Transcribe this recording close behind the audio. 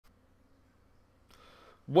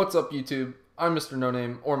What's up, YouTube? I'm Mr. No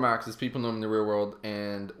Name, or Max as people know him in the real world,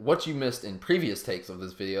 and what you missed in previous takes of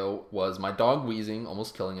this video was my dog wheezing,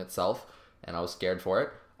 almost killing itself, and I was scared for it,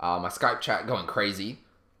 my Skype chat going crazy,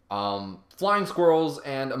 flying squirrels,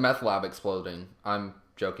 and a meth lab exploding. I'm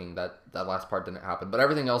joking, that last part didn't happen, but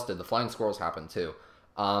everything else did. The flying squirrels happened too.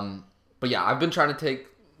 But yeah, I've been trying to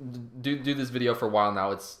do this video for a while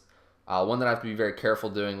now. It's one that I have to be very careful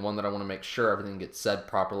doing, one that I want to make sure everything gets said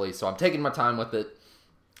properly, so I'm taking my time with it.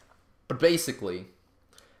 But basically,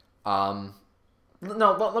 no,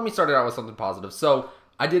 let me start it out with something positive. So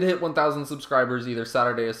I did hit 1,000 subscribers either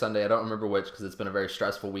Saturday or Sunday. I don't remember which because it's been a very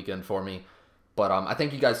stressful weekend for me. But I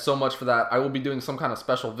thank you guys so much for that. I will be doing some kind of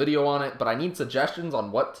special video on it, but I need suggestions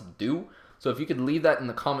on what to do. So if you could leave that in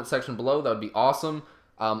the comment section below, that would be awesome.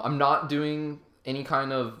 I'm not doing any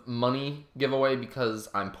kind of money giveaway because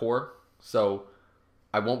I'm poor. So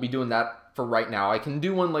I won't be doing that for right now. I can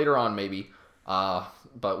do one later on maybe.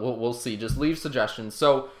 But we'll see. Just leave suggestions.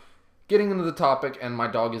 So, getting into the topic, and my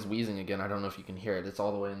dog is wheezing again. I don't know if you can hear it. It's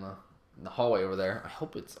all the way in the hallway over there. I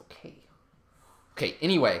hope it's okay. Okay,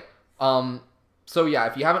 anyway. So yeah,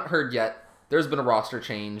 if you haven't heard yet, there's been a roster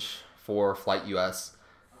change for Flight US.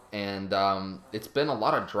 And, it's been a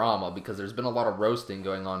lot of drama because there's been a lot of roasting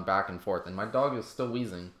going on back and forth. And my dog is still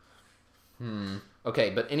wheezing. Okay,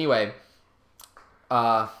 but anyway.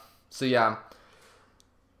 So yeah.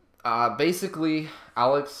 Basically,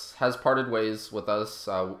 Alex has parted ways with us,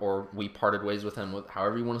 or we parted ways with him,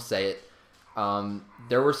 however you want to say it.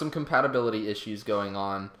 There were some compatibility issues going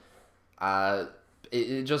on.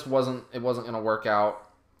 It just wasn't going to work out.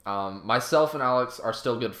 Myself and Alex are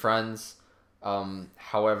still good friends.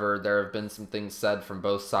 However, there have been some things said from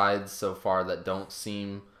both sides so far that don't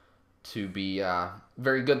seem to be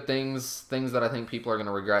very good things that I think people are going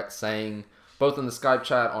to regret saying, both in the Skype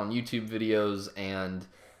chat, on YouTube videos, and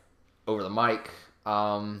over the mic.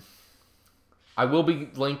 I will be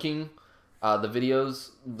linking the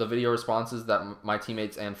video responses that my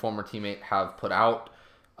teammates and former teammate have put out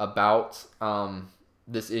about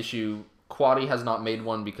this issue. Quaddy has not made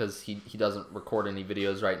one because he doesn't record any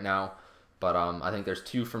videos right now, but I think there's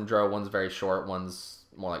two from Dro. One's very short, one's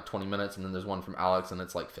more like 20 minutes, and then there's one from Alex, and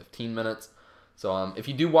it's like 15 minutes. So if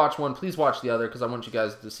you do watch one, please watch the other, because I want you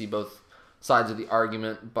guys to see both sides of the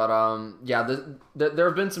argument. But yeah, there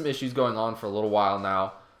have been some issues going on for a little while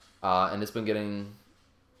now, and it's been getting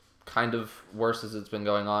kind of worse as it's been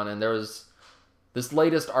going on. And there was this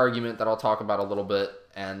latest argument that I'll talk about a little bit,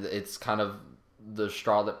 and it's kind of the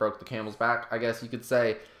straw that broke the camel's back, I guess you could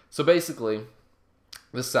say. So basically,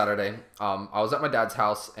 this Saturday, I was at my dad's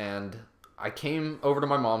house, and I came over to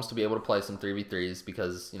my mom's to be able to play some 3v3s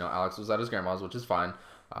because, you know, Alex was at his grandma's, which is fine.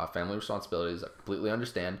 Family responsibilities, I completely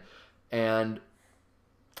understand. And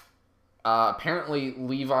apparently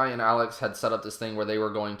Levi and Alex had set up this thing where they were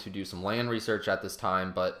going to do some land research at this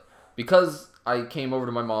time, but because I came over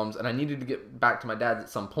to my mom's and I needed to get back to my dad's at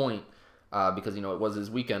some point, because, you know, it was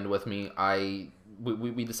his weekend with me,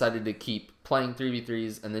 we decided to keep playing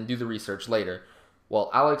 3v3s and then do the research later.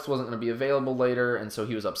 Well, Alex wasn't going to be available later, and so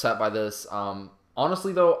he was upset by this.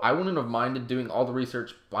 Honestly, though, I wouldn't have minded doing all the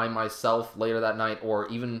research by myself later that night, or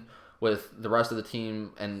even with the rest of the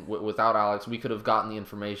team, and without Alex, we could have gotten the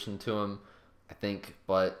information to him, I think.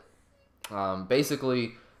 But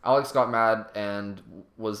basically, Alex got mad and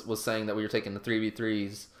was saying that we were taking the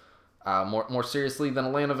 3v3s more seriously than a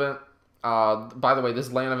LAN event. By the way,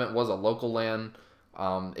 this LAN event was a local LAN.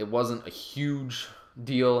 It wasn't a huge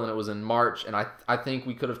deal, and it was in March, and I think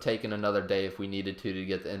we could have taken another day if we needed to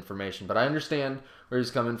get the information. But I understand where he's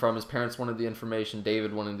coming from. His parents wanted the information,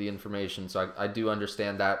 David wanted the information, so I do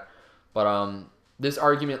understand that. But this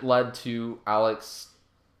argument led to Alex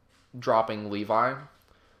dropping Levi,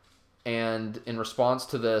 and in response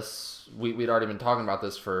to this, we'd already been talking about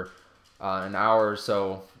this for an hour or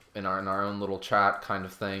so in our own little chat kind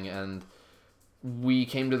of thing, and we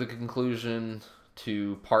came to the conclusion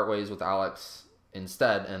to part ways with Alex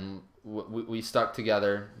instead, and we stuck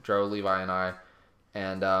together, Dro, Levi, and I,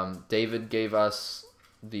 and David gave us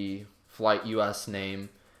the Flight US name,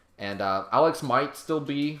 and Alex might still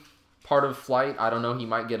be part of Flight. I don't know. He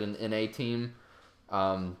might get an NA team.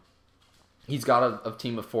 He's got a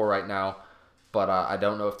team of 4 right now, but I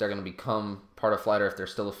don't know if they're going to become part of Flight or if they're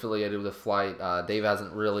still affiliated with Flight. Dave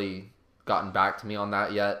hasn't really gotten back to me on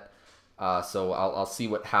that yet, so I'll see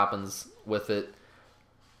what happens with it.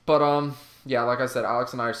 But yeah, like I said,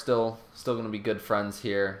 Alex and I are still going to be good friends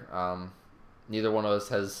here. Neither one of us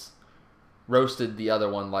has roasted the other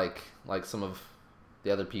one like some of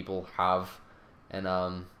the other people have,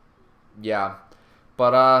 and yeah,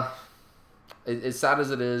 but as sad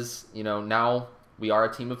as it is, you know, now we are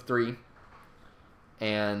a team of 3,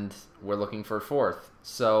 and we're looking for a fourth.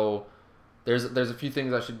 So there's a few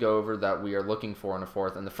things I should go over that we are looking for in a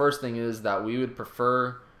fourth. And the first thing is that we would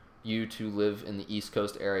prefer you to live in the East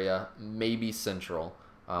Coast area, maybe Central.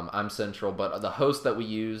 I'm Central, but the host that we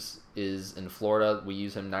use is in Florida. We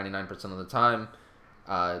use him 99% of the time.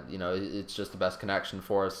 It's just the best connection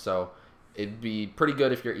for us, so it'd be pretty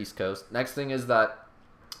good if you're East Coast. Next thing is that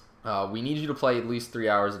we need you to play at least 3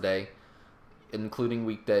 hours a day, including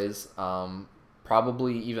weekdays.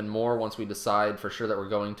 Probably even more once we decide for sure that we're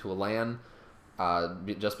going to a LAN.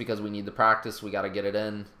 Just because we need the practice, we got to get it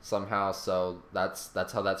in somehow. So that's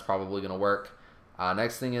how that's probably going to work.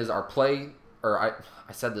 Next thing is our play, or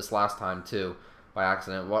I said this last time too by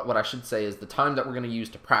accident. What I should say is the time that we're going to use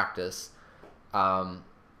to practice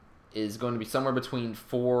is going to be somewhere between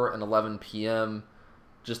 4 and 11 p.m.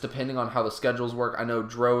 just depending on how the schedules work. I know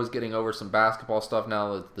Dro is getting over some basketball stuff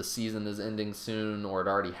now that the season is ending soon, or it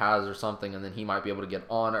already has or something, and then he might be able to get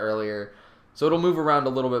on earlier. So it'll move around a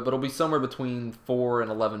little bit, but it'll be somewhere between 4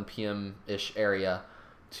 and 11 p.m.-ish area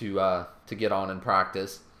to get on and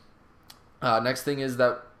practice. Next thing is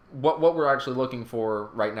that what we're actually looking for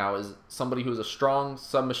right now is somebody who's a strong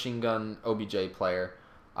submachine gun OBJ player.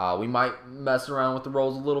 We might mess around with the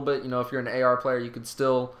roles a little bit. If you're an AR player, you could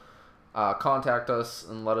still contact us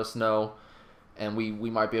and let us know, and we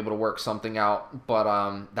might be able to work something out.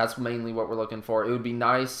 But that's mainly what we're looking for. It would be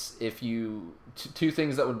nice if you... Two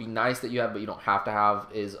things that would be nice that you have, but you don't have to have,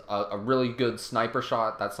 is a really good sniper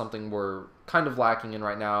shot. That's something we're kind of lacking in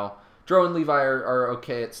right now. Dro and Levi are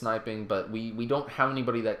okay at sniping, but we don't have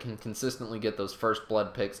anybody that can consistently get those first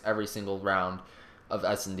blood picks every single round of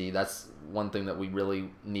S&D. That's one thing that we really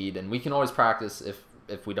need, and we can always practice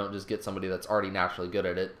if we don't just get somebody that's already naturally good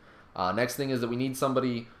at it. Next thing is that we need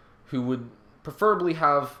somebody who would preferably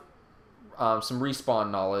have some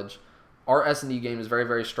respawn knowledge. Our S&D game is very,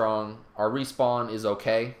 very strong. Our respawn is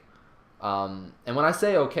okay. And when I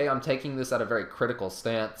say okay, I'm taking this at a very critical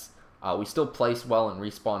stance. We still place well in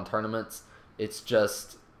respawn tournaments. It's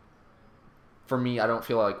just, for me, I don't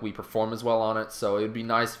feel like we perform as well on it. So it would be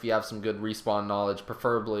nice if you have some good respawn knowledge,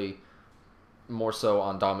 preferably more so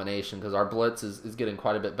on domination, because our blitz is getting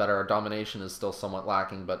quite a bit better. Our domination is still somewhat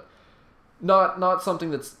lacking, but not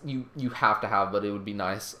something that's you have to have, but it would be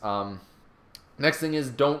nice. Next thing is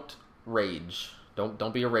don't rage.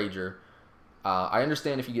 Don't be a rager. I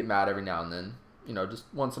understand if you get mad every now and then, just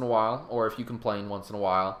once in a while, or if you complain once in a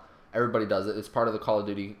while. Everybody does it. It's part of the Call of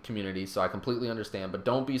Duty community, so I completely understand. But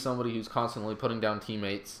don't be somebody who's constantly putting down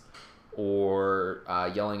teammates or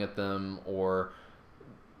yelling at them or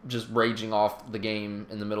just raging off the game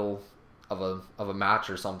in the middle of a match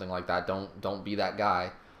or something like that. Don't be that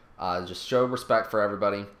guy. Just show respect for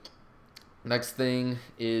everybody. Next thing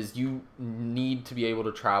is you need to be able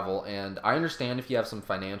to travel, and I understand if you have some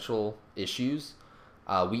financial issues.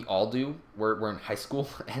 We all do. We're in high school,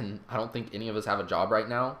 and I don't think any of us have a job right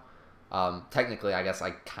now. Technically, I guess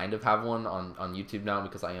I kind of have one on YouTube now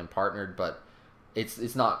because I am partnered, but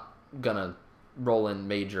it's not gonna roll in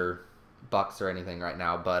major bucks or anything right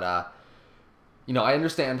now. But I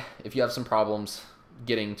understand if you have some problems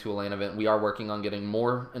getting to a LAN event. We are working on getting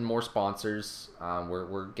more and more sponsors.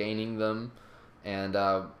 We're gaining them, and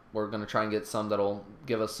we're gonna try and get some that'll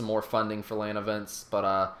give us some more funding for LAN events.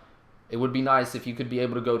 But it would be nice if you could be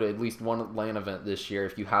able to go to at least one LAN event this year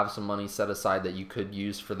if you have some money set aside that you could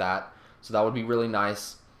use for that. So that would be really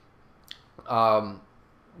nice.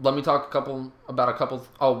 Let me talk about a couple.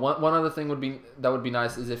 One other thing would be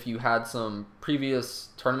nice is if you had some previous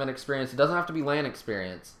tournament experience. It doesn't have to be LAN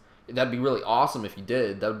experience. That'd be really awesome if you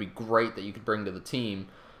did. That would be great that you could bring to the team.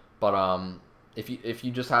 But if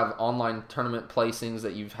you just have online tournament placings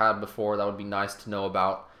that you've had before, that would be nice to know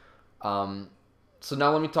about. So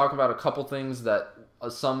now let me talk about a couple things that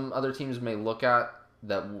some other teams may look at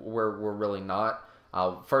that we're really not.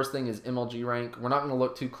 First thing is MLG rank. We're not going to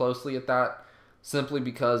look too closely at that simply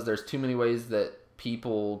because there's too many ways that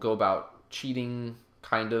people go about cheating,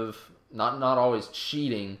 kind of. Not always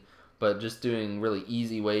cheating, but just doing really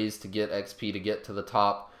easy ways to get XP to get to the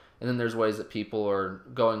top. And then there's ways that people are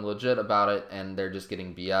going legit about it and they're just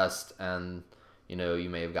getting BS'd, and you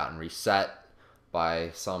may have gotten reset by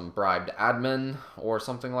some bribed admin or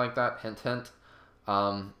something like that. Hint, hint.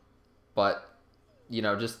 But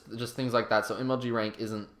just things like that. So MLG rank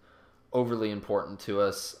isn't overly important to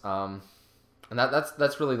us, and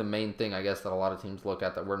that's really the main thing, I guess, that a lot of teams look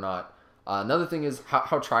at that we're not. Another thing is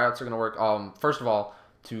how tryouts are going to work. First of all,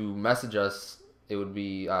 to message us, it would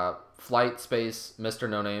be flight space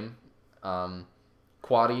MrNoName,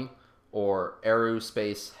 Quaddy, or Eru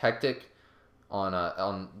space Hectic.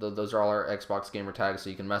 Those are all our Xbox gamer tags, so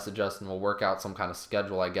you can message us and we'll work out some kind of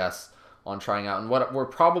schedule, I guess, on trying out. And what we're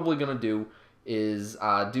probably going to do is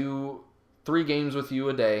do 3 games with you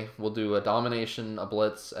a day. We'll do a domination, a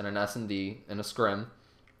blitz, and an S&D and a scrim.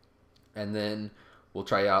 And then we'll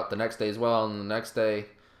try out the next day as well, and the next day,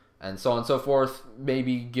 and so on and so forth.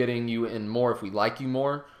 Maybe getting you in more if we like you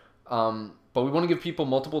more. But we want to give people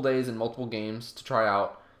multiple days and multiple games to try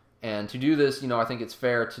out. And to do this, I think it's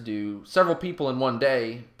fair to do several people in one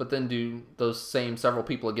day, but then do those same several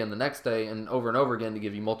people again the next day and over again to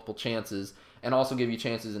give you multiple chances, and also give you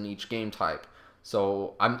chances in each game type.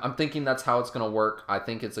 So I'm thinking that's how it's going to work. I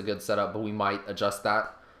think it's a good setup, but we might adjust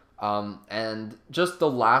that. And just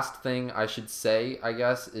the last thing I should say, I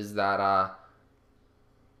guess, is that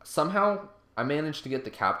somehow I managed to get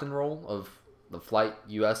the captain role of the Flight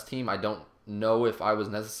US team. I don't know if I was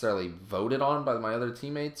necessarily voted on by my other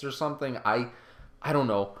teammates or something. I don't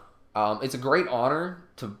know. It's a great honor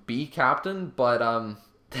to be captain, but I'm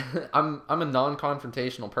a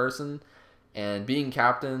non-confrontational person, and being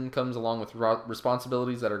captain comes along with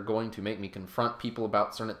responsibilities that are going to make me confront people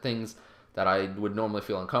about certain things that I would normally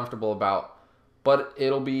feel uncomfortable about. But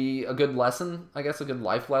it'll be a good lesson, I guess, a good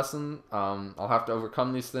life lesson. I'll have to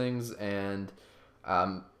overcome these things and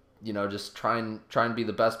just try and be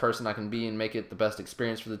the best person I can be and make it the best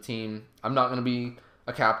experience for the team. I'm not going to be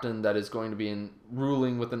a captain that is going to be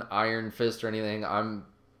ruling with an iron fist or anything.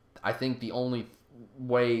 I think the only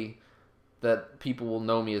way that people will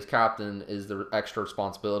know me as captain is the extra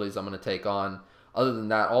responsibilities I'm going to take on. Other than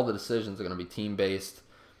that, all the decisions are going to be team-based.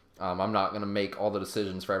 I'm not going to make all the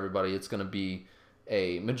decisions for everybody. It's going to be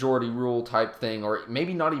a majority rule type thing, or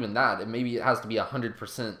maybe not even that. Maybe it has to be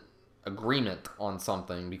 100% agreement on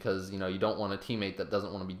something, because you don't want a teammate that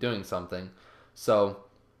doesn't want to be doing something. So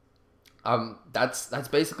that's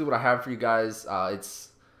basically what I have for you guys. It's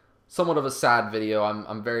somewhat of a sad video.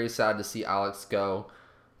 I'm very sad to see Alex go.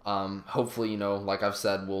 Hopefully, like I've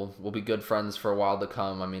said, we'll be good friends for a while to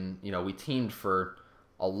come. I mean, we teamed for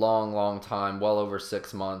a long time, well over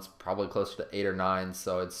 6 months, probably closer to 8 or 9.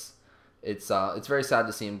 So it's very sad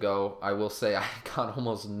to see him go. I will say I got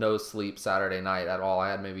almost no sleep Saturday night at all. I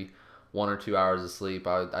had maybe 1 or 2 hours of sleep.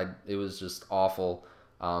 It was just awful.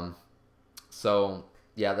 So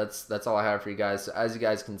yeah, that's all I have for you guys. So as you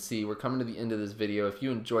guys can see, we're coming to the end of this video. If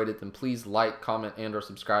you enjoyed it, then please like, comment, and or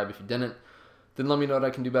subscribe. If you didn't, then let me know what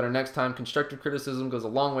I can do better next time. Constructive criticism goes a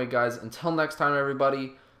long way, guys. Until next time,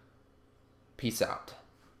 everybody, peace out.